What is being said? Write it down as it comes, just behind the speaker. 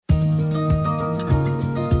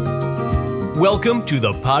Welcome to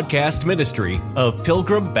the podcast ministry of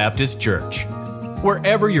Pilgrim Baptist Church.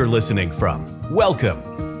 Wherever you're listening from,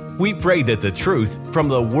 welcome. We pray that the truth from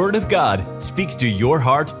the Word of God speaks to your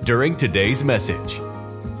heart during today's message.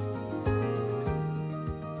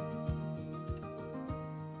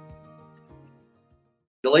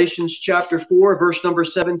 Galatians chapter 4, verse number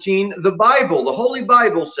 17. The Bible, the Holy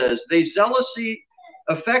Bible says, they zealously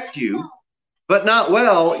affect you, but not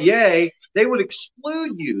well. Yea, they would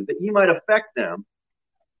exclude you that ye might affect them.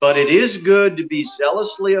 But it is good to be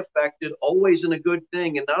zealously affected, always in a good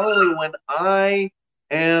thing, and not only when I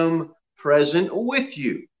am present with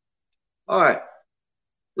you. All right,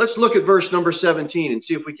 let's look at verse number 17 and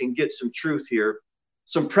see if we can get some truth here,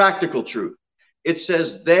 some practical truth. It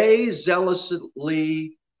says, they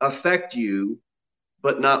zealously affect you,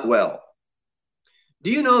 but not well. Do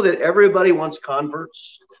you know that everybody wants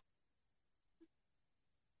converts?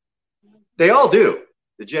 They all do.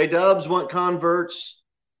 The J-Dubs want converts.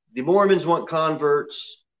 The Mormons want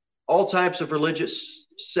converts. All types of religious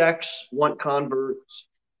sects want converts.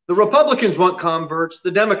 The Republicans want converts. The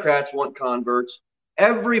Democrats want converts.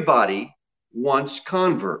 Everybody wants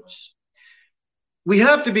converts. We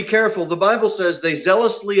have to be careful. The Bible says they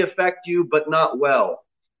zealously affect you, but not well.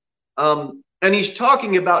 And he's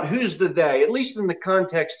talking about who's the they. At least in the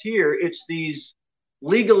context here, it's these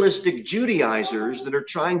legalistic Judaizers that are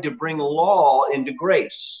trying to bring law into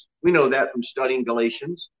grace. We know that from studying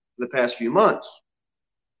Galatians the past few months.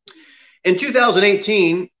 In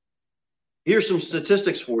 2018, here's some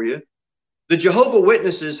statistics for you. The Jehovah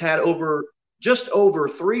Witnesses had just over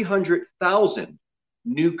 300,000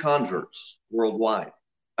 new converts worldwide.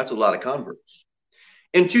 That's a lot of converts.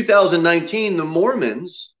 In 2019, the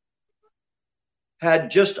Mormons had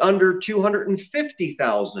just under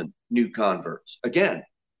 250,000 new converts. Again,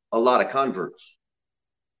 a lot of converts.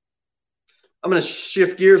 I'm going to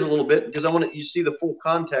shift gears a little bit because I want you to see the full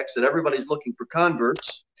context that everybody's looking for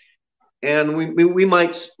converts. And we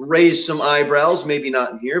might raise some eyebrows, maybe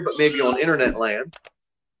not in here, but maybe on internet land.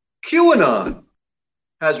 QAnon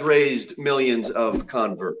has raised millions of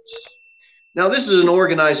converts. Now, this is an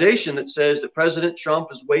organization that says that President Trump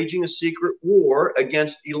is waging a secret war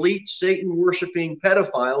against elite Satan-worshiping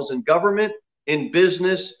pedophiles in government, in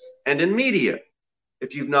business, and in media.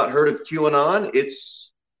 If you've not heard of QAnon,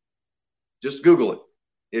 just Google it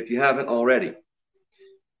if you haven't already.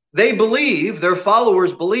 They believe, their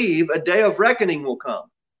followers believe, a day of reckoning will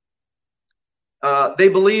come. They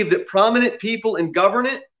believe that prominent people in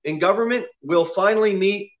government will finally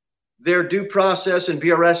meet their due process and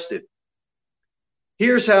be arrested.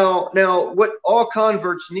 Here's how, now, what all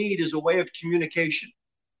converts need is a way of communication.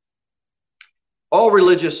 All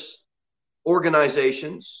religious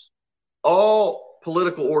organizations, all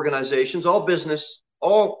political organizations, all business,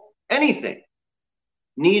 anything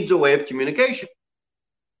needs a way of communication.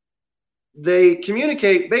 They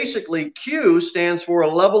communicate, basically, Q stands for a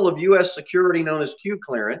level of U.S. security known as Q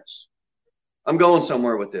clearance. I'm going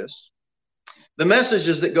somewhere with this. The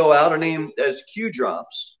messages that go out are named as Q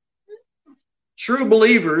drops. True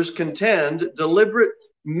believers contend deliberate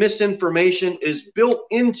misinformation is built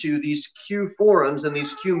into these Q forums and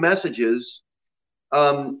these Q messages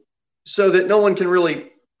so that no one can really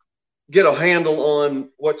get a handle on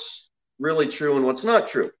what's really true and what's not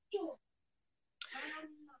true.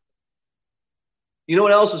 You know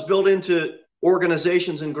what else is built into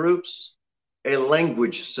organizations and groups? A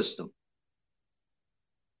language system.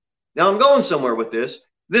 Now, I'm going somewhere with this.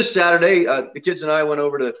 This Saturday, the kids and I went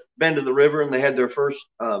over to Bend of the River, and they had their first,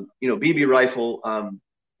 BB rifle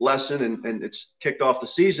lesson, and it's kicked off the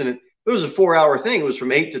season. And it was a 4-hour thing. It was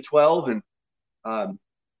from 8 to 12. And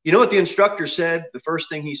you know what the instructor said? The first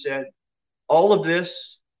thing he said, all of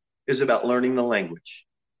this is about learning the language.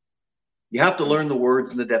 You have to learn the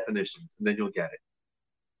words and the definitions, and then you'll get it.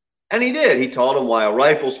 And he did. He taught them why a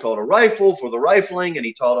rifle's called a rifle for the rifling, and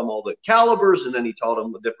he taught them all the calibers, and then he taught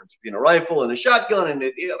them the difference between a rifle and a shotgun. And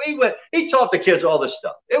he taught the kids all this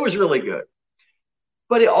stuff. It was really good.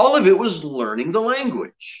 But all of it was learning the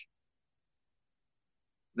language.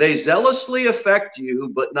 They zealously affect you,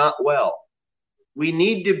 but not well. We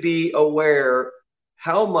need to be aware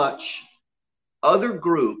how much other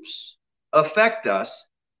groups affect us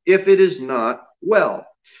if it is not well.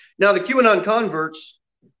 Now, the QAnon converts,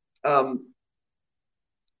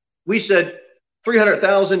 we said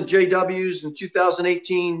 300,000 JWs in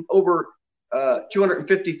 2018, over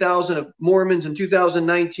 250,000 of Mormons in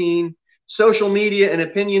 2019. Social media and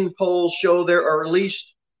opinion polls show there are at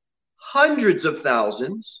least hundreds of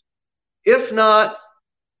thousands, if not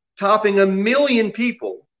topping 1 million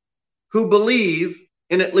people who believe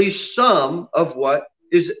in at least some of what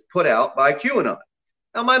is put out by QAnon.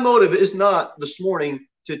 Now, my motive is not this morning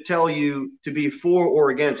to tell you to be for or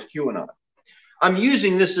against QAnon. I'm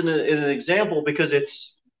using this in an example because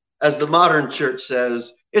it's, as the modern church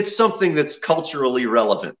says, it's something that's culturally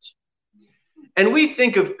relevant. And we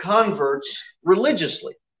think of converts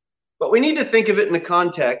religiously, but we need to think of it in the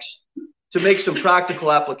context to make some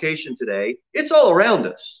practical application today. It's all around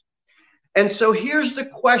us. And so here's the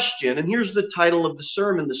question, and here's the title of the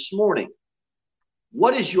sermon this morning.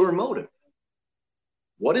 What is your motive?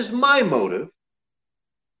 What is my motive?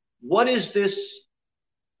 What is this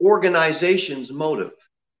organization's motive?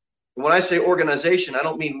 And when I say organization, I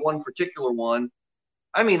don't mean one particular one.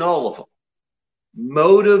 I mean all of them.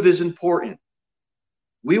 Motive is important.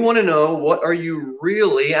 We want to know, what are you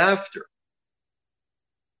really after?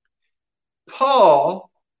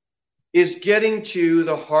 Paul is getting to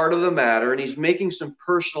the heart of the matter, and he's making some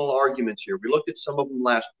personal arguments here. We looked at some of them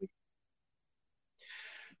last week.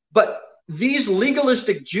 But these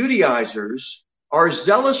legalistic Judaizers are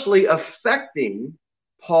zealously affecting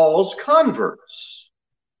Paul's converts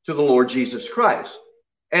to the Lord Jesus Christ.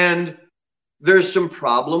 And there's some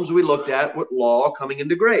problems we looked at with law coming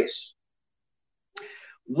into grace.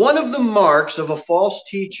 One of the marks of a false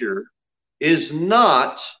teacher is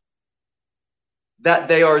not that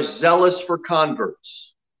they are zealous for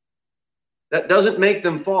converts. That doesn't make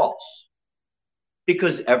them false.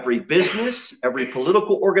 Because every business, every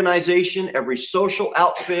political organization, every social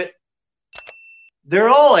outfit, they're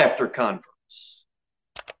all after converts.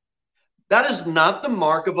 That is not the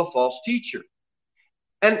mark of a false teacher.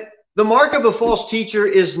 And the mark of a false teacher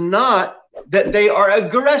is not that they are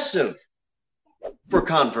aggressive for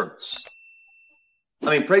converts.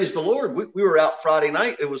 I mean, praise the Lord. We were out Friday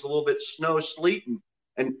night. It was a little bit snow, sleet,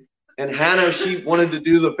 and Hannah, she wanted to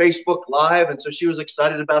do the Facebook Live, and so she was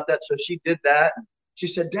excited about that. So she did that. She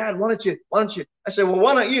said, "Dad, why don't you? I said, "Well,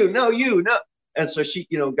 why don't you? No, you, no." And so she,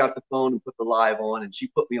 got the phone and put the live on, and she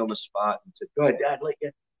put me on the spot and said, "Go ahead, Dad,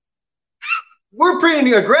 we're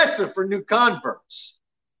pretty aggressive for new converts.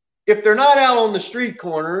 If they're not out on the street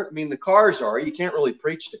corner, I mean, the cars are. You can't really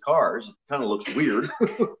preach to cars. It kind of looks weird.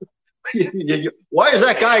 Why is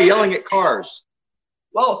that guy yelling at cars?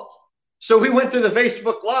 Well, so we went to the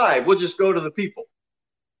Facebook Live. We'll just go to the people,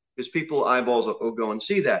 because people eyeballs will go and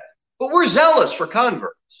see that. But we're zealous for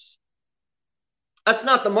converts. That's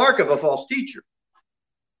not the mark of a false teacher.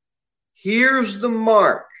 Here's the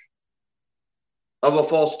mark of a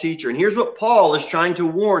false teacher. And here's what Paul is trying to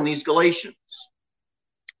warn these Galatians.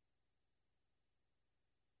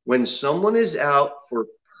 When someone is out for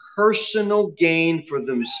personal gain for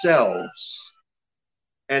themselves,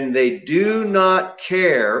 and they do not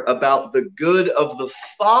care about the good of the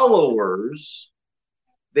followers,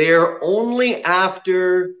 they are only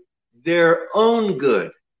after their own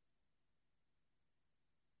good.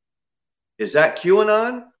 Is that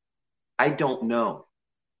QAnon? I don't know.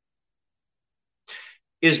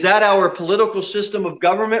 Is that our political system of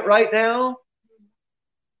government right now?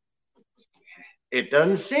 It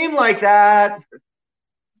doesn't seem like that.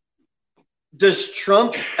 Does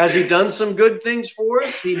Trump, has he done some good things for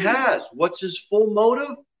us? He has. What's his full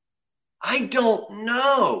motive? I don't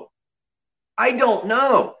know. I don't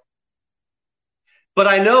know. But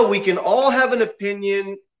I know we can all have an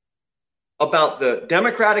opinion about the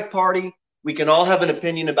Democratic Party. We can all have an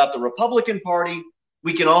opinion about the Republican Party.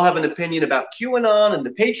 We can all have an opinion about QAnon and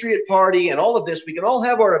the Patriot Party and all of this. We can all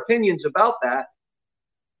have our opinions about that.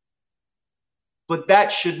 But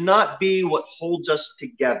that should not be what holds us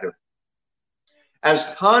together. As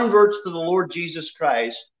converts to the Lord Jesus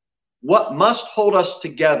Christ, what must hold us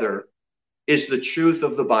together is the truth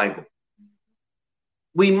of the Bible.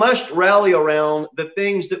 We must rally around the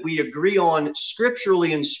things that we agree on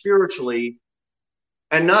scripturally and spiritually,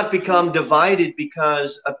 and not become divided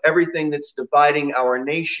because of everything that's dividing our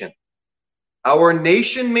nation. Our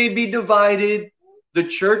nation may be divided. The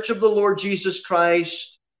church of the Lord Jesus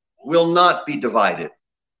Christ will not be divided.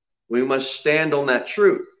 We must stand on that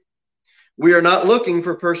truth. We are not looking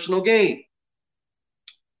for personal gain.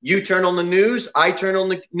 You turn on the news, I turn on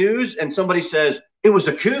the news, and somebody says, it was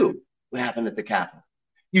a coup. What happened at the Capitol?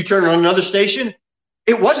 You turn on another station,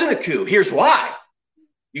 it wasn't a coup. Here's why.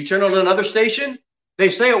 You turn on another station, they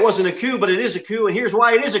say it wasn't a coup, but it is a coup, and here's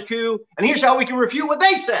why it is a coup, and here's how we can refute what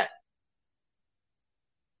they said.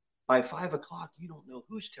 By 5 o'clock, you don't know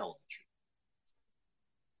who's telling the truth.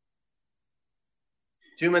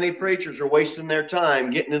 Too many preachers are wasting their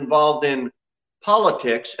time getting involved in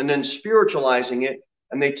politics and then spiritualizing it,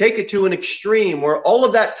 and they take it to an extreme where all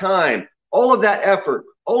of that time, all of that effort,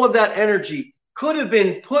 all of that energy could have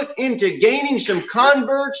been put into gaining some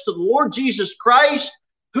converts to the Lord Jesus Christ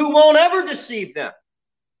who won't ever deceive them.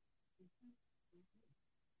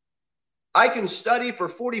 I can study for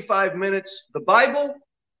 45 minutes the Bible.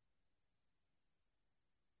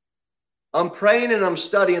 I'm praying and I'm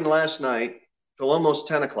studying last night till almost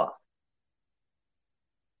 10 o'clock.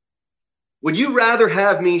 Would you rather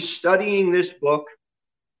have me studying this book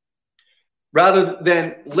rather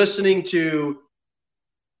than listening to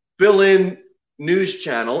fill-in news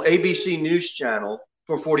channel, ABC News Channel,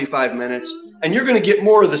 for 45 minutes, and you're going to get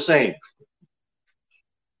more of the same?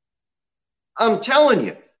 I'm telling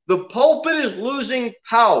you, the pulpit is losing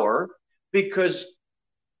power because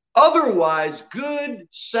otherwise good,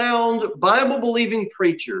 sound, Bible-believing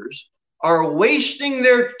preachers are wasting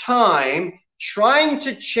their time trying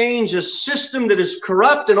to change a system that is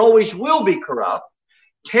corrupt and always will be corrupt.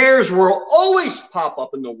 Tares will always pop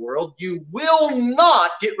up in the world. You will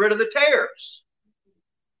not get rid of the tares.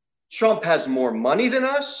 Trump has more money than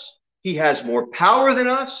us. He has more power than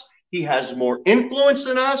us. He has more influence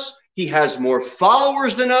than us. He has more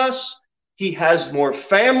followers than us. He has more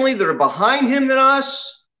family that are behind him than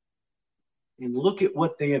us. And look at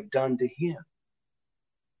what they have done to him.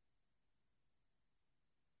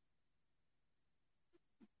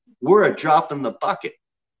 We're a drop in the bucket.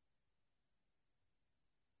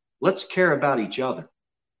 Let's care about each other.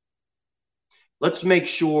 Let's make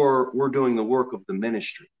sure we're doing the work of the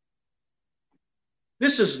ministry.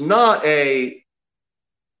 This is not a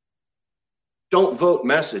don't vote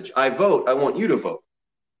message. I vote. I want you to vote.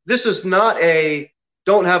 This is not a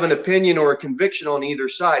don't have an opinion or a conviction on either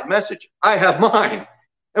side message. I have mine.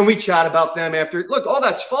 And we chat about them after. Look, all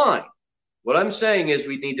that's fine. What I'm saying is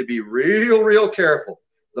we need to be real careful.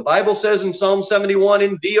 The Bible says in Psalm 71,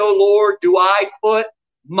 in thee, O Lord, do I put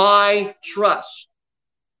my trust.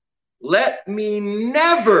 Let me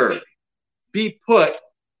never be put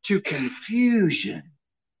to confusion.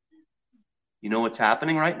 You know what's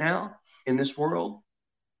happening right now in this world?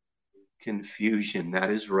 Confusion. That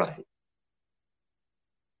is right.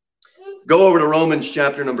 Go over to Romans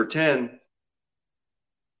chapter number 10.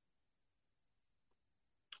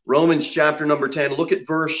 Romans chapter number 10. Look at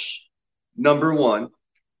verse number 1.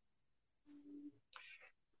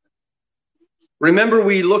 Remember,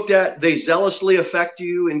 we looked at they zealously affect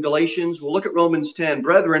you in Galatians. We'll look at Romans 10.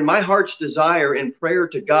 Brethren, my heart's desire and prayer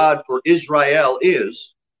to God for Israel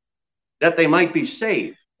is that they might be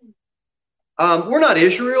saved. We're not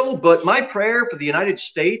Israel, but my prayer for the United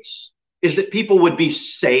States is that people would be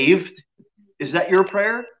saved. Is that your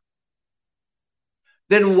prayer?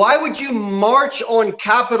 Then why would you march on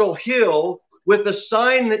Capitol Hill with a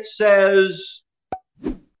sign that says,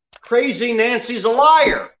 Crazy Nancy's a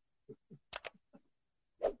liar?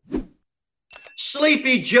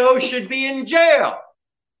 Sleepy Joe should be in jail.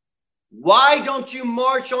 Why don't you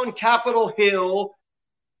march on Capitol Hill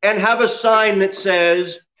and have a sign that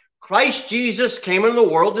says, Christ Jesus came into the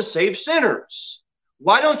world to save sinners?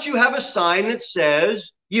 Why don't you have a sign that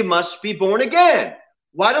says, you must be born again?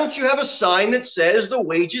 Why don't you have a sign that says the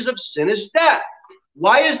wages of sin is death?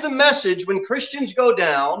 Why is the message when Christians go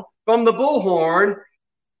down from the bullhorn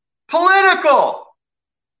political?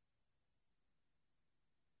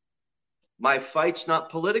 My fight's not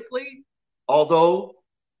politically, although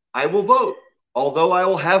I will vote, although I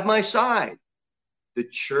will have my side. The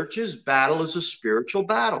church's battle is a spiritual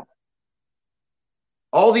battle.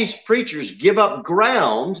 All these preachers give up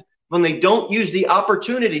ground when they don't use the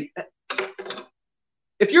opportunity.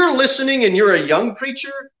 If you're listening and you're a young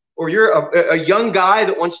preacher or you're a young guy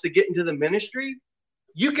that wants to get into the ministry,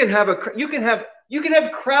 you can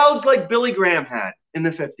have crowds like Billy Graham had in the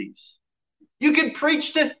 50s. You can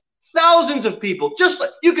preach to thousands of people.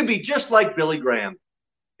 You could be just like Billy Graham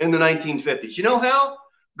in the 1950s. You know how?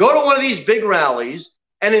 Go to one of these big rallies,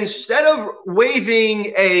 and instead of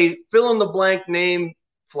waving a fill-in-the-blank name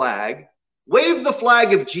flag, wave the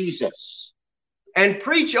flag of Jesus and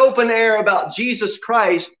preach open air about Jesus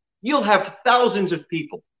Christ. You'll have thousands of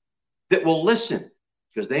people that will listen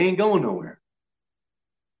because they ain't going nowhere.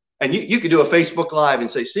 And you could do a Facebook Live and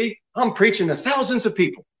say, see, I'm preaching to thousands of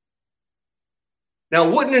people. Now,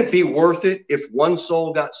 wouldn't it be worth it if one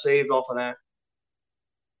soul got saved off of that?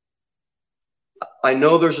 I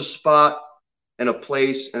know there's a spot and a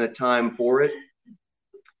place and a time for it.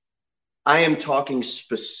 I am talking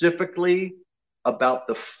specifically about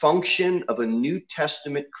the function of a New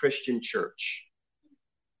Testament Christian church.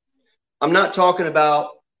 I'm not talking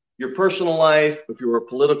about your personal life, if you're a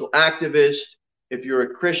political activist, if you're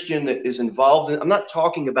a Christian that is involved in, I'm not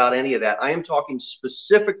talking about any of that. I am talking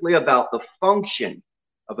specifically about the function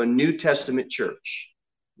of a New Testament church.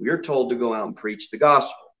 We are told to go out and preach the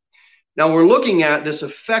gospel. Now we're looking at this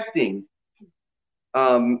affecting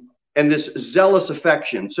and this zealous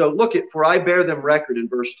affection. So look at, for I bear them record in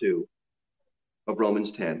verse 2 of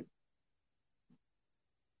Romans 10.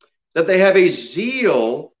 that they have a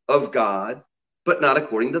zeal of God, but not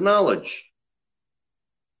according to knowledge.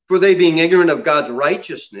 For they, being ignorant of God's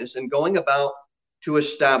righteousness and going about to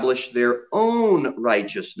establish their own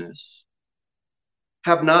righteousness,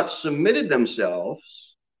 have not submitted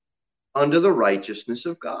themselves unto the righteousness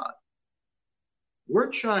of God.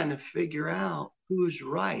 We're trying to figure out who's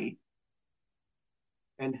right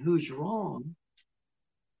and who's wrong.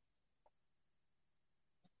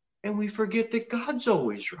 And we forget that God's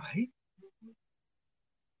always right.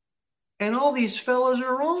 And all these fellows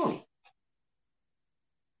are wrong.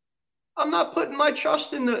 I'm not putting my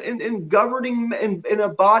trust in governing in a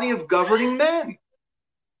body of governing men.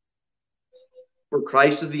 For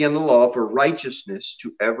Christ is the end of the law for righteousness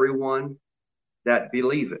to everyone that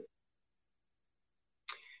believeth.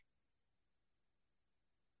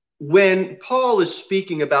 When Paul is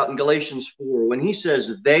speaking about in Galatians 4, when he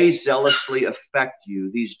says they zealously affect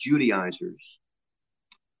you, these Judaizers,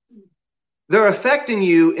 they're affecting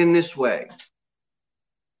you in this way.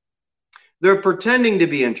 They're pretending to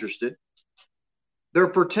be interested. They're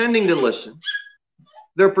pretending to listen.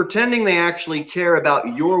 They're pretending they actually care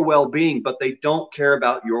about your well-being, but they don't care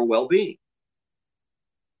about your well-being.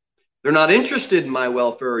 They're not interested in my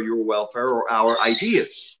welfare or your welfare or our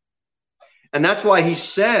ideas. And that's why he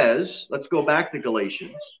says, let's go back to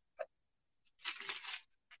Galatians.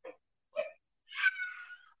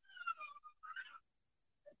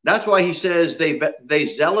 That's why he says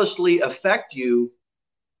they zealously affect you,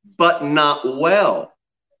 but not well.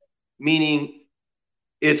 Meaning,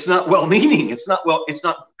 it's not well-meaning. It's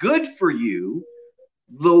not good for you,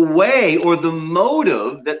 the way or the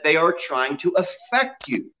motive that they are trying to affect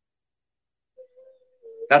you.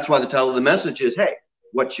 That's why the title of the message is, hey,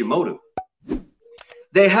 what's your motive?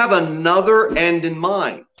 They have another end in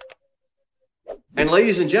mind. And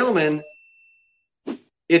ladies and gentlemen,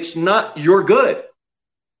 it's not your good.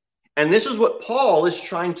 And this is what Paul is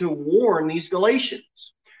trying to warn these Galatians.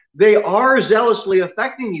 They are zealously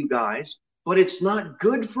affecting you guys, but it's not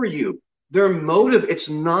good for you. Their motive, it's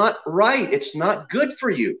not right. It's not good for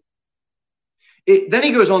you. Then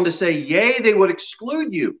he goes on to say, yea, they would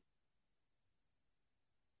exclude you.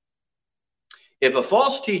 If a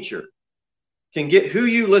false teacher can get who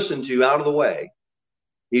you listen to out of the way,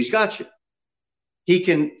 he's got you. He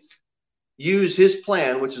can use his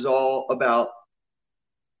plan, which is all about,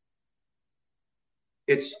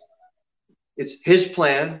 it's his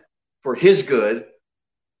plan for his good.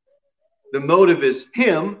 The motive is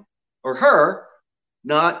him or her,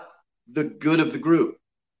 not the good of the group.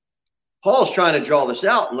 Paul's trying to draw this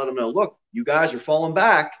out and let them know, look, you guys are falling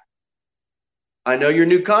back. I know you're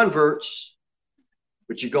new converts,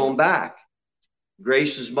 but you're going back.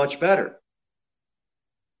 Grace is much better.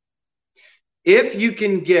 If you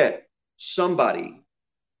can get somebody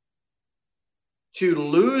to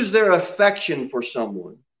lose their affection for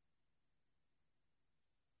someone,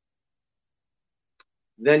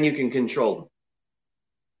 then you can control them.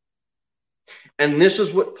 And this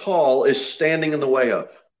is what Paul is standing in the way of.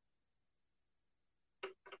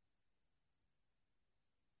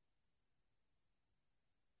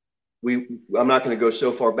 I'm not going to go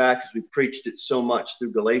so far back because we preached it so much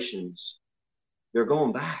through Galatians. They're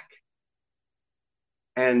going back.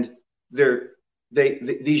 And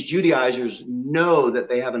these Judaizers know that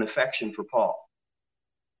they have an affection for Paul.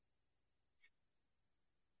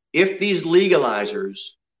 If these legalizers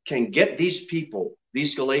can get these people,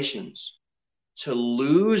 these Galatians, to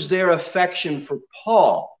lose their affection for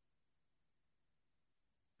Paul,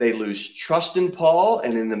 they lose trust in Paul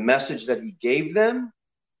and in the message that he gave them.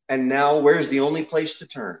 And now where's the only place to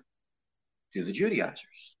turn? To the Judaizers.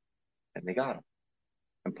 And they got them.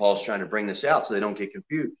 And Paul's trying to bring this out so they don't get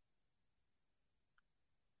confused.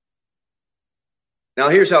 Now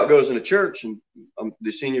here's how it goes in a church. And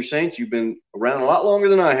the senior saints, you've been around a lot longer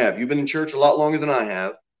than I have. You've been in church a lot longer than I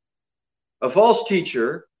have. A false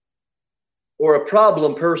teacher or a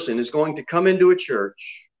problem person is going to come into a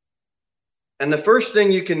church. And the first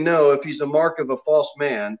thing you can know if he's a mark of a false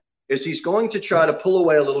man is he's going to try to pull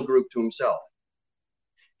away a little group to himself.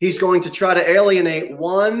 He's going to try to alienate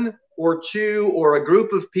one or two or a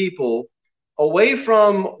group of people away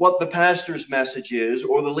from what the pastor's message is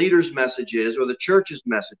or the leader's message is or the church's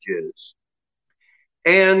message is.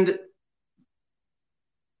 And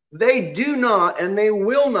they do not and they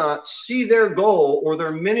will not see their goal or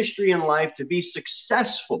their ministry in life to be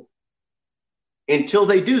successful until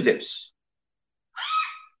they do this.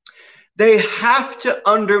 They have to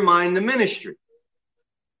undermine the ministry.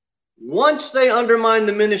 Once they undermine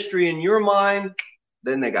the ministry in your mind,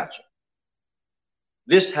 then they got you.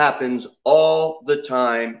 This happens all the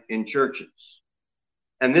time in churches.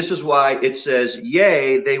 And this is why it says,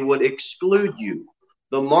 yea, they would exclude you.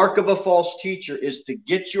 The mark of a false teacher is to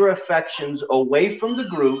get your affections away from the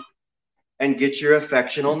group and get your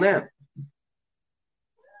affection on them.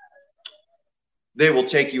 They will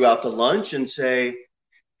take you out to lunch and say,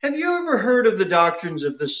 have you ever heard of the doctrines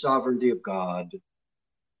of the sovereignty of God?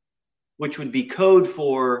 Which would be code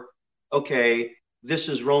for, okay, this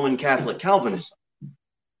is Roman Catholic Calvinism.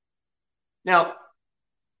 Now,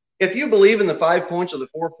 if you believe in the 5 points or the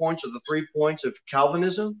 4 points or the 3 points of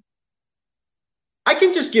Calvinism, I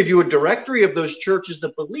can just give you a directory of those churches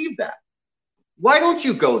that believe that. Why don't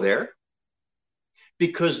you go there?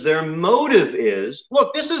 Because their motive is,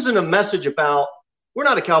 look, this isn't a message about, we're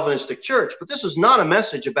not a Calvinistic church, but this is not a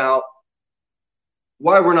message about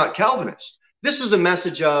why we're not Calvinists. This is a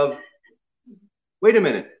message of, wait a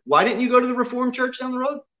minute, why didn't you go to the Reformed church down the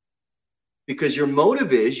road? Because your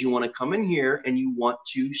motive is you want to come in here and you want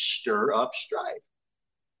to stir up strife.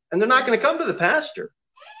 And they're not going to come to the pastor.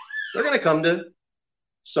 They're going to come to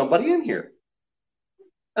somebody in here.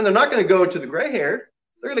 And they're not going to go to the gray hair.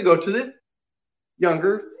 They're going to go to the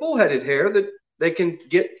younger, bull-headed hair that they can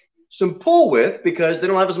get some pull with because they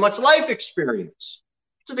don't have as much life experience.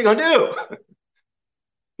 That's what they're going to do.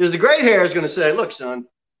 Because the gray hair is going to say, look, son,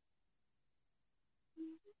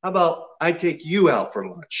 how about I take you out for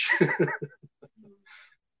lunch?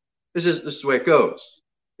 This is the way it goes.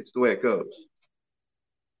 It's the way it goes.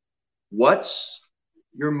 What's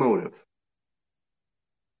your motive?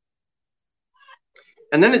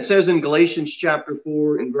 And then it says in Galatians chapter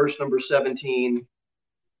 4 in verse number 17,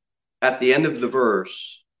 at the end of the verse,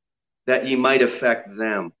 that ye might affect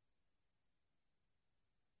them.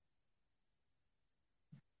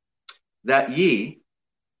 That ye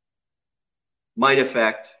might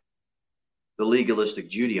affect the legalistic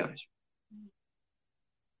Judaizer.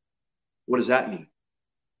 What does that mean?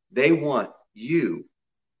 They want you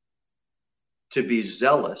to be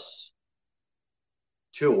zealous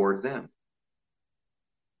toward them.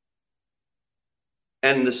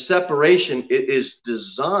 And the separation is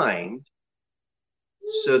designed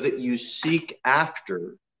so that you seek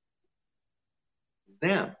after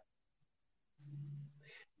them.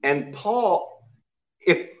 And Paul,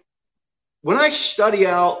 when I study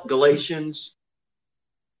out Galatians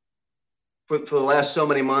for the last so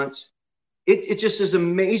many months, it just is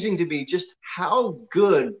amazing to me just how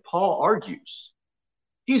good Paul argues.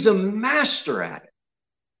 He's a master at it.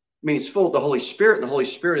 I mean, he's full of the Holy Spirit, and the Holy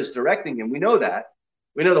Spirit is directing him. We know that.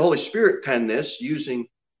 We know the Holy Spirit penned this using,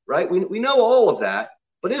 right? We know all of that.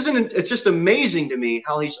 But it's just amazing to me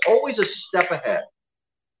how he's always a step ahead.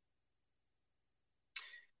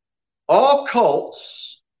 All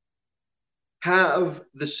cults have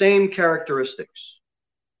the same characteristics.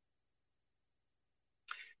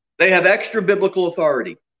 They have extra biblical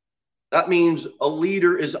authority. That means a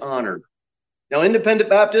leader is honored. Now, independent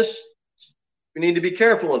Baptists, we need to be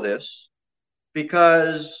careful of this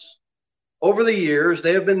because over the years,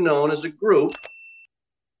 they have been known as a group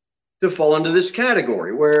to fall into this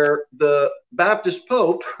category where the Baptist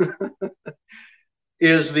Pope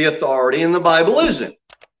is the authority and the Bible isn't.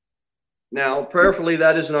 Now, prayerfully,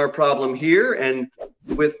 that isn't our problem here and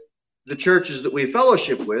with the churches that we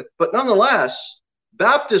fellowship with, but nonetheless,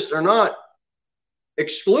 Baptists are not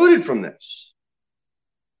excluded from this.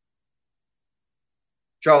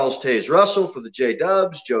 Charles Taze Russell for the J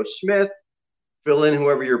Dubs, Joe Smith, fill in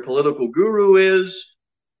whoever your political guru is,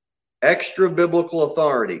 extra biblical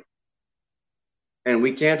authority. And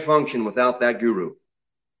we can't function without that guru.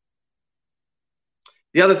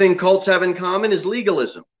 The other thing cults have in common is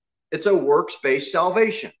legalism. It's a works-based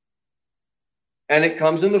salvation. And it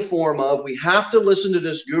comes in the form of we have to listen to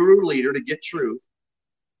this guru leader to get truth.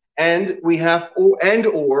 And we have,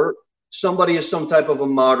 or somebody is some type of a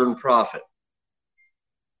modern prophet.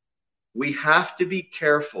 We have to be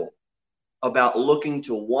careful about looking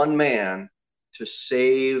to one man to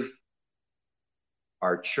save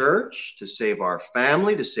our church, to save our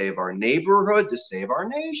family, to save our neighborhood, to save our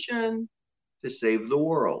nation, to save the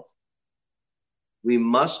world. We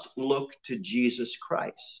must look to Jesus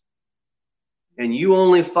Christ. And you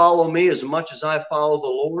only follow me as much as I follow the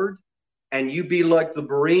Lord. And you be like the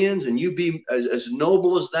Bereans, and you be as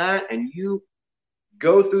noble as that, and you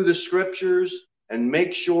go through the scriptures and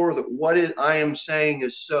make sure that what I am saying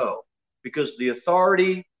is so. Because the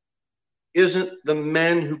authority isn't the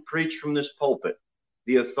men who preach from this pulpit.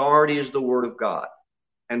 The authority is the Word of God.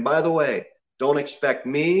 And by the way, don't expect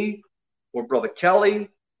me or Brother Kelly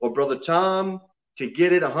or Brother Tom to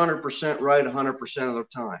get it 100% right 100% of the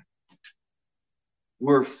time.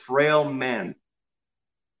 We're frail men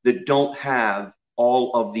that don't have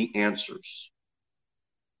all of the answers.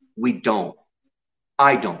 We don't.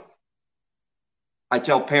 I don't. I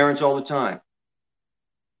tell parents all the time,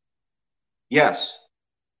 yes,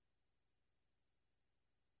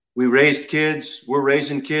 we raised kids, we're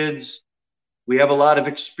raising kids, we have a lot of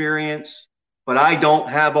experience, but I don't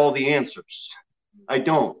have all the answers. I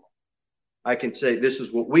don't. I can say, this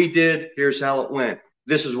is what we did, here's how it went.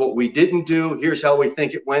 This is what we didn't do, here's how we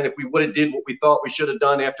think it went. If we would have did what we thought we should have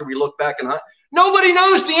done after we look back and nobody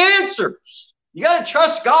knows the answers. You got to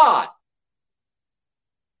trust God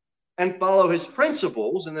and follow his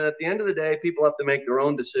principles. And then at the end of the day, people have to make their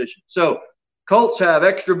own decisions. So cults have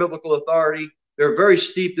extra biblical authority. They're very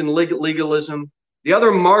steeped in legalism. The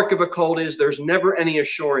other mark of a cult is there's never any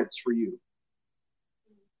assurance for you.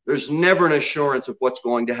 There's never an assurance of what's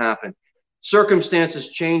going to happen. Circumstances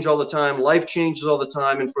change all the time. Life changes all the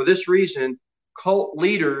time. And for this reason, cult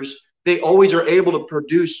leaders, they always are able to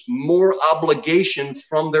produce more obligation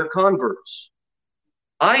from their converts.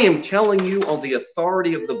 I am telling you on the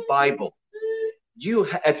authority of the Bible,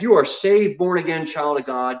 if you are saved, born again, child of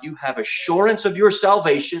God, you have assurance of your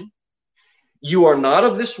salvation. You are not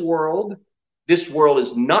of this world. This world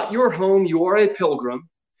is not your home. You are a pilgrim.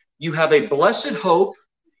 You have a blessed hope,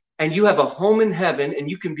 and you have a home in heaven, and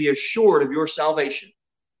you can be assured of your salvation.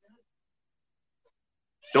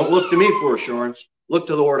 Don't look to me for assurance. Look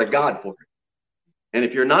to the Word of God for it. And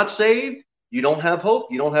if you're not saved, you don't have hope,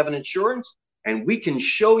 you don't have an insurance, and we can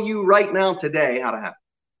show you right now today how to have it.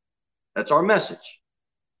 That's our message.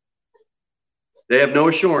 They have no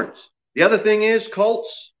assurance. The other thing is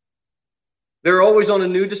cults, they're always on a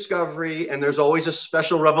new discovery, and there's always a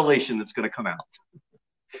special revelation that's going to come out.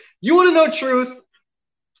 You want to know truth?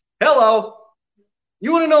 Hello.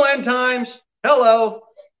 You want to know end times? Hello.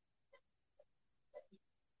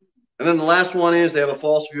 And then the last one is they have a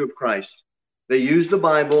false view of Christ. They use the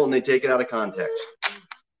Bible and they take it out of context.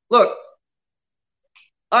 Look,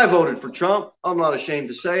 I voted for Trump. I'm not ashamed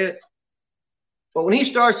to say it. But when he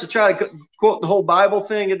starts to try to quote the whole Bible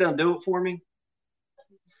thing, it doesn't do it for me.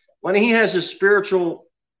 When he has his spiritual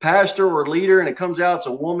pastor or leader and it comes out, it's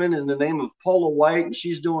a woman in the name of Paula White and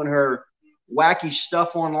she's doing her wacky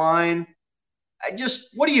stuff online.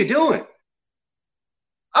 What are you doing?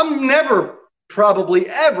 I'm never probably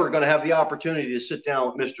ever going to have the opportunity to sit down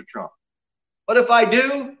with Mr. Trump. But if I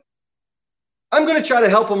do, I'm going to try to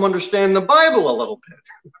help him understand the Bible a little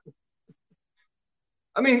bit.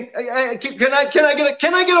 I mean, can I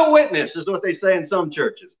get a witness, is what they say in some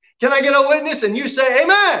churches. Can I get a witness? And you say,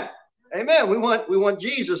 amen. Amen. We want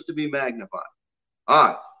Jesus to be magnified. All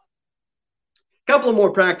right. A couple of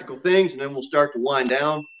more practical things, and then we'll start to wind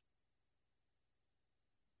down.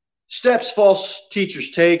 Steps false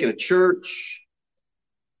teachers take in a church.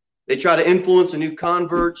 They try to influence a new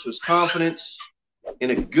convert so his confidence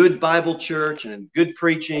in a good Bible church and in good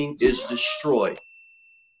preaching is destroyed.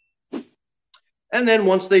 And then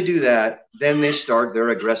once they do that, then they start their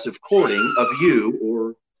aggressive courting of you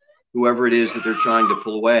or whoever it is that they're trying to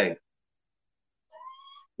pull away.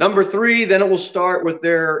 Number 3, then it will start with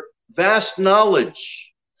their vast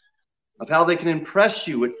knowledge of how they can impress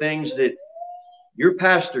you with things that your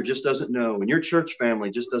pastor just doesn't know and your church family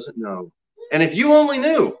just doesn't know. And if you only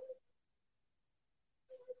knew,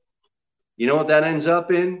 you know what that ends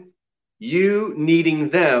up in? You needing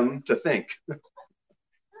them to think.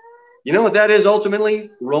 You know what that is ultimately?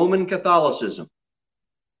 Roman Catholicism.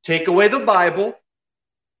 Take away the Bible,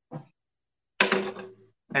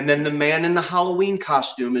 and then the man in the Halloween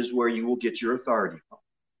costume is where you will get your authority from.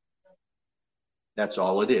 That's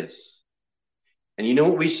all it is. And you know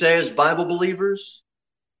what we say as Bible believers?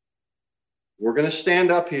 We're going to stand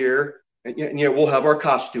up here, and we'll have our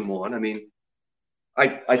costume on. I mean,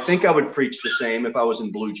 I think I would preach the same if I was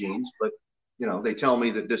in blue jeans, but, they tell me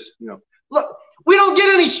that this, look, we don't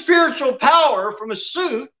get any spiritual power from a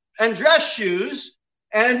suit and dress shoes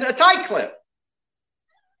and a tie clip.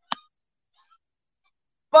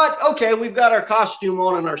 But, okay, we've got our costume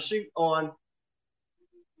on and our suit on.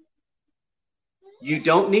 You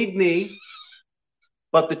don't need me,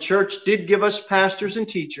 but the church did give us pastors and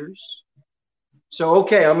teachers. So,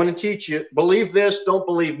 okay, I'm going to teach you. Believe this, don't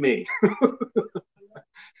believe me.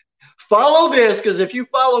 Follow this, because if you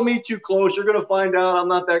follow me too close, you're going to find out I'm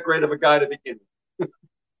not that great of a guy to begin with.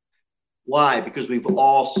 Why? Because we've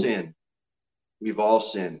all sinned. We've all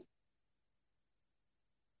sinned.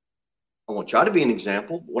 I won't try to be an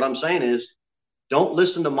example. What I'm saying is, don't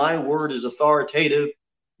listen to my word as authoritative.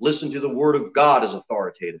 Listen to the word of God as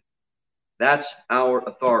authoritative. That's our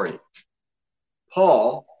authority.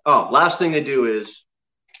 Last thing they do is,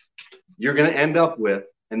 you're going to end up with,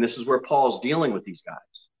 and this is where Paul's dealing with these guys.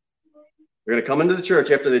 They're going to come into the church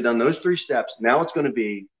after they've done those 3 steps. Now it's going to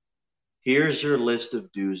be, here's your list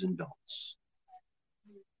of do's and don'ts.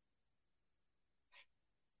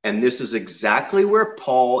 And this is exactly where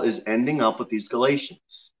Paul is ending up with these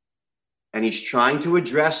Galatians. And he's trying to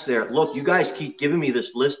address their, look, you guys keep giving me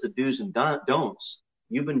this list of do's and don'ts.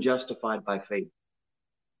 You've been justified by faith.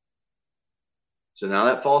 So now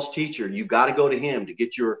that false teacher, you got to go to him to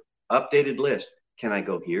get your updated list. Can I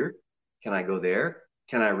go here? Can I go there?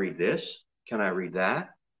 Can I read this? Can I read that?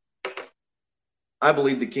 I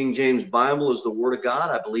believe the King James Bible is the Word of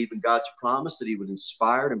God. I believe in God's promise that he would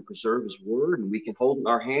inspire and preserve his Word, and we can hold it in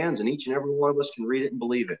our hands, and each and every one of us can read it and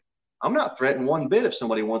believe it. I'm not threatened one bit if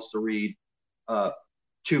somebody wants to read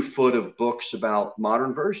 2 foot of books about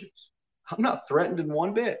modern versions. I'm not threatened in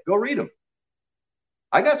one bit. Go read them.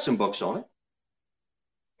 I got some books on it.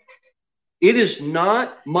 It is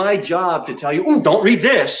not my job to tell you, oh, don't read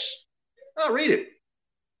this. No, read it.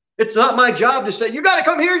 It's not my job to say, you got to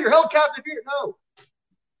come here, you're held captive here. No.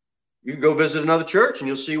 You can go visit another church and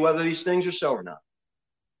you'll see whether these things are so or not.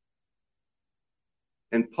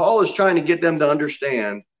 And Paul is trying to get them to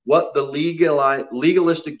understand what the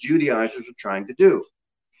legalistic Judaizers are trying to do.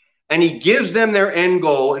 And he gives them their end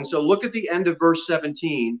goal. And so look at the end of verse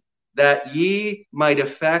 17, that ye might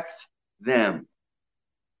affect them.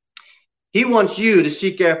 He wants you to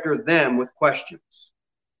seek after them with questions.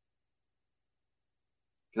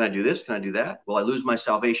 Can I do this? Can I do that? Will I lose my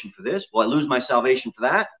salvation for this? Will I lose my salvation for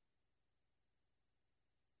that?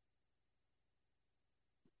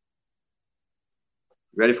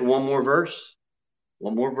 Ready for one more verse?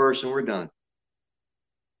 One more verse and we're done.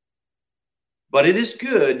 But it is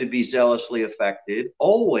good to be zealously affected,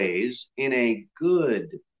 always in a good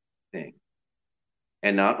thing,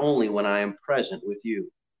 and not only when I am present with you.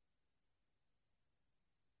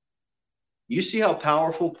 You see how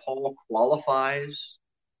powerful Paul qualifies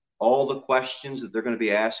all the questions that they're going to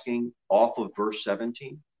be asking off of verse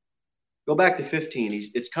 17? Go back to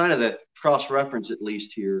 15. It's kind of the cross-reference at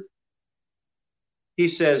least here. He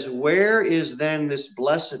says, where is then this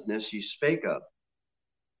blessedness you spake of?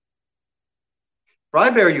 For I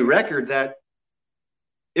bear you record that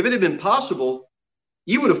if it had been possible,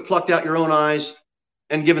 you would have plucked out your own eyes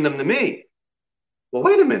and given them to me. Well,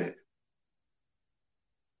 wait a minute.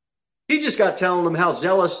 He just got telling them how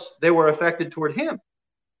zealous they were affected toward him.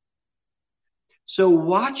 So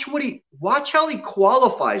watch how he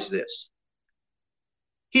qualifies this.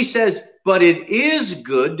 He says, but it is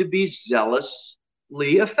good to be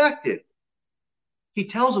zealously affected. He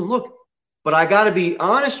tells them, look, but I got to be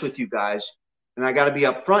honest with you guys, and I got to be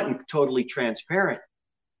upfront and totally transparent.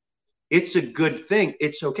 It's a good thing.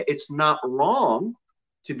 It's okay. It's not wrong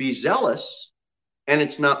to be zealous, and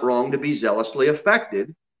it's not wrong to be zealously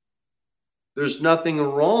affected. There's nothing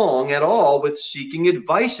wrong at all with seeking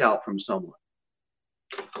advice out from someone.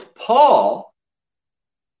 Paul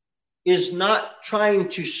is not trying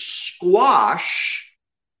to squash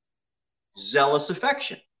zealous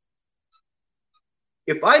affection.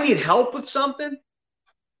 If I need help with something,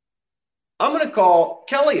 I'm going to call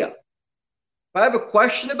Kelly up. If I have a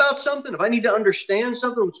question about something, if I need to understand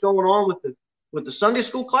something, what's going on with the Sunday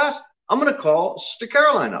school class, I'm going to call Sister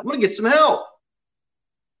Caroline up. I'm going to get some help.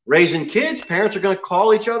 Raising kids, parents are going to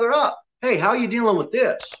call each other up. Hey, how are you dealing with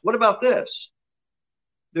this? What about this?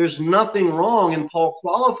 There's nothing wrong, and Paul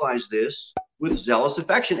qualifies this with zealous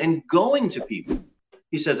affection and going to people.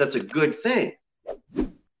 He says that's a good thing.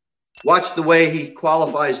 Watch the way he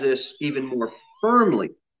qualifies this even more firmly.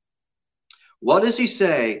 What does he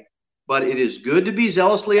say? But it is good to be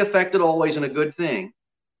zealously affected always, and a good thing.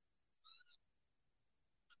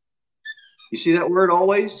 You see that word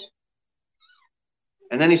always?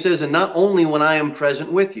 And then he says, and not only when I am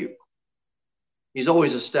present with you. He's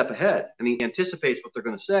always a step ahead, and he anticipates what they're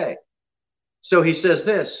going to say. So he says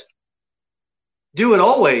this, do it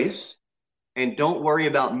always, and don't worry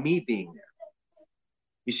about me being there.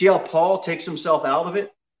 You see how Paul takes himself out of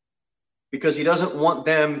it? Because he doesn't want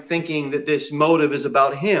them thinking that this motive is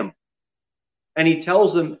about him. And he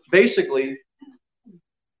tells them basically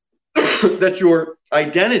that your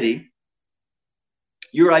identity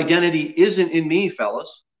isn't in me,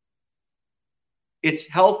 fellas. It's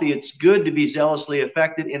healthy. It's good to be zealously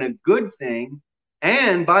affected in a good thing.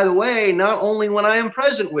 And by the way, not only when I am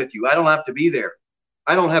present with you, I don't have to be there.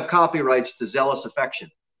 I don't have copyrights to zealous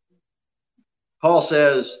affection. Paul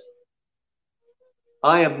says,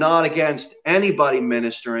 I am not against anybody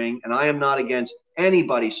ministering, and I am not against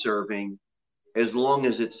anybody serving, as long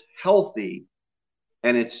as it's healthy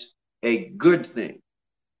and it's a good thing.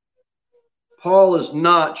 Paul is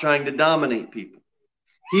not trying to dominate people.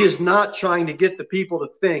 He is not trying to get the people to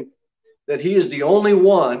think that he is the only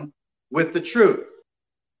one with the truth.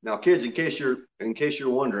 Now, kids, in case you're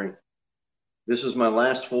wondering, this is my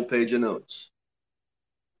last full page of notes.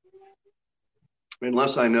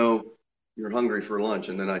 Unless I know you're hungry for lunch,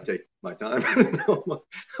 and then I take my time. No,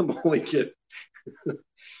 I'm only kidding.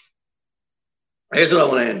 Here's what I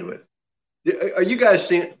want to end with. Are you guys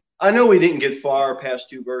seeing? I know we didn't get far past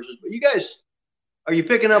 2 verses, but you guys, are you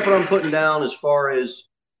picking up what I'm putting down as far as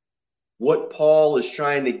what Paul is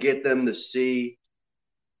trying to get them to see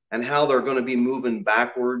and how they're going to be moving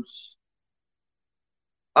backwards?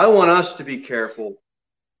 I want us to be careful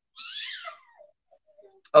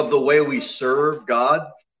of the way we serve God,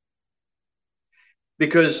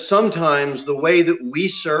 because sometimes the way that we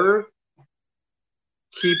serve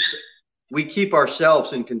we keep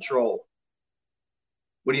ourselves in control.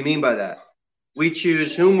 What do you mean by that? We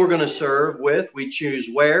choose whom we're going to serve with. We choose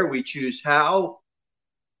where. We choose how.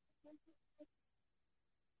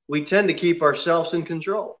 We tend to keep ourselves in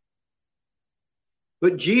control.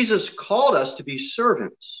 But Jesus called us to be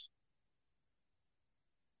servants.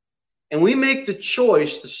 And we make the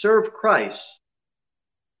choice to serve Christ.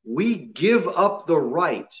 We give up the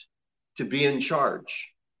right to be in charge.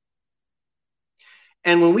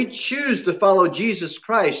 And when we choose to follow Jesus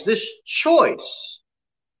Christ, this choice,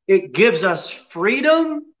 it gives us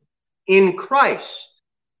freedom in Christ.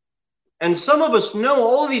 And some of us know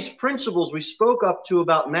all these principles we spoke up to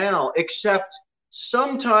about now, except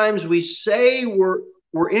sometimes we say we're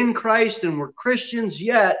in Christ and we're Christians,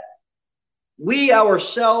 yet we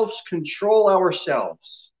ourselves control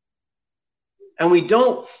ourselves. And we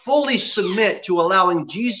don't fully submit to allowing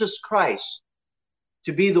Jesus Christ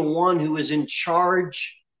to be the one who is in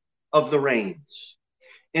charge of the reins.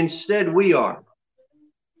 Instead, we are.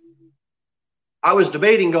 I was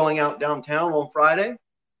debating going out downtown on Friday.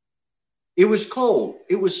 It was cold.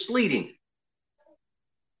 It was sleeting.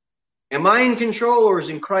 Am I in control, or is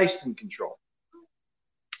Christ in control?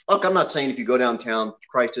 Look, I'm not saying if you go downtown,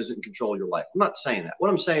 Christ isn't in control of your life. I'm not saying that. What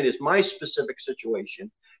I'm saying is my specific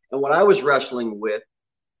situation and what I was wrestling with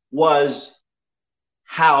was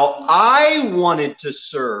how I wanted to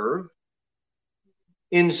serve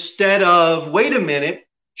instead of, wait a minute,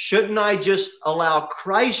 shouldn't I just allow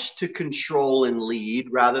Christ to control and lead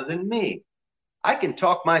rather than me? I can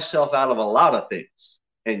talk myself out of a lot of things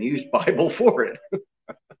and use Bible for it.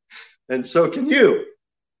 And so can you.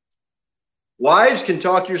 Wives can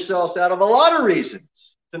talk yourselves out of a lot of reasons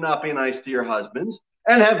to not be nice to your husbands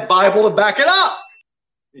and have Bible to back it up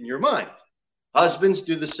in your mind. Husbands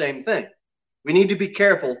do the same thing. We need to be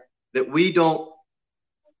careful that we don't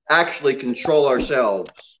actually control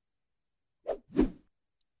ourselves.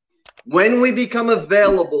 When we become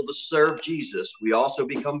available to serve Jesus, we also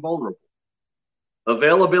become vulnerable.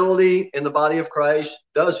 Availability in the body of Christ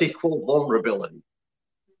does equal vulnerability.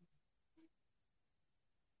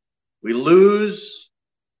 We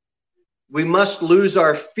must lose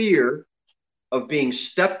our fear of being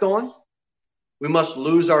stepped on. We must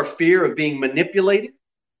lose our fear of being manipulated.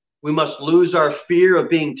 We must lose our fear of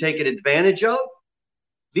being taken advantage of.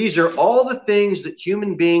 These are all the things that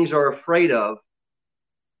human beings are afraid of,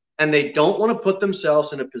 and they don't want to put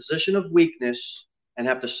themselves in a position of weakness and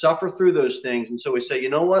have to suffer through those things. And so we say, you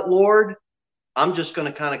know what, Lord, I'm just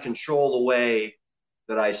going to kind of control the way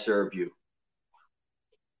that I serve you.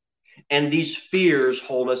 And these fears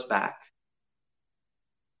hold us back.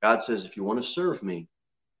 God says, if you want to serve me,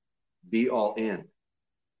 be all in.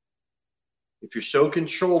 If you're so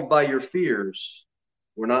controlled by your fears,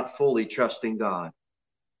 we're not fully trusting God.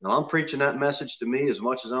 Now, I'm preaching that message to me as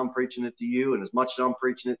much as I'm preaching it to you, and as much as I'm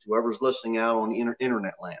preaching it to whoever's listening out on the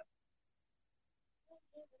internet land.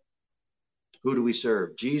 Who do we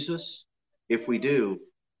serve? Jesus? If we do,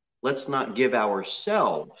 let's not give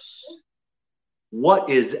ourselves. What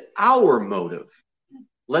is our motive?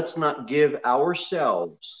 Let's not give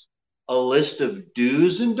ourselves a list of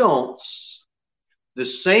do's and don'ts. The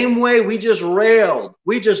same way we just nailed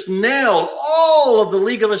all of the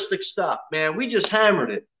legalistic stuff, man. We just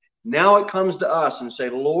hammered it. Now it comes to us and say,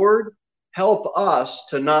 Lord, help us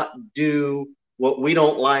to not do what we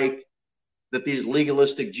don't like that these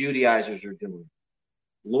legalistic Judaizers are doing.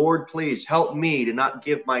 Lord, please help me to not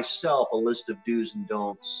give myself a list of do's and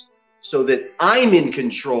don'ts so that I'm in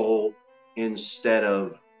control instead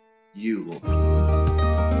of you, Lord.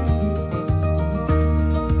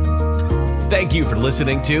 Thank you for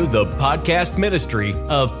listening to the podcast ministry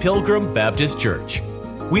of Pilgrim Baptist Church.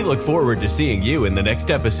 We look forward to seeing you in the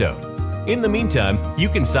next episode. In the meantime, you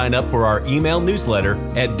can sign up for our email newsletter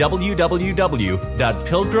at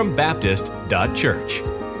www.pilgrimbaptist.church.